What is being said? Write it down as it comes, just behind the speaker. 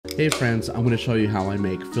Hey friends, I'm going to show you how I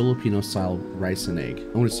make Filipino style rice and egg.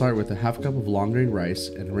 I'm going to start with a half cup of long grain rice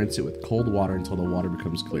and rinse it with cold water until the water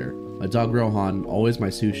becomes clear. My dog Rohan, always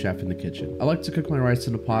my sous chef in the kitchen. I like to cook my rice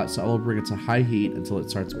in a pot, so I will bring it to high heat until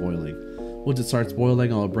it starts boiling. Once it starts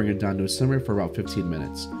boiling, I will bring it down to a simmer for about 15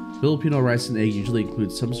 minutes. Filipino rice and egg usually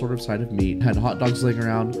includes some sort of side of meat. I had hot dogs laying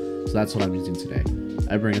around, so that's what I'm using today.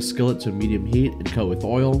 I bring a skillet to a medium heat and coat with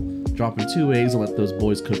oil, drop in 2 eggs and let those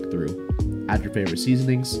boys cook through. Add your favorite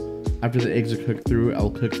seasonings. After the eggs are cooked through, I'll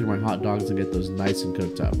cook through my hot dogs and get those nice and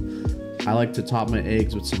cooked up. I like to top my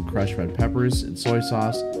eggs with some crushed red peppers and soy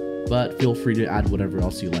sauce, but feel free to add whatever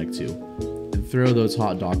else you like to. And throw those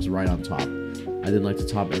hot dogs right on top. I then like to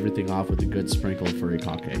top everything off with a good sprinkle of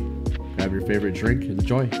furikake. Grab your favorite drink and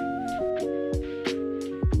enjoy.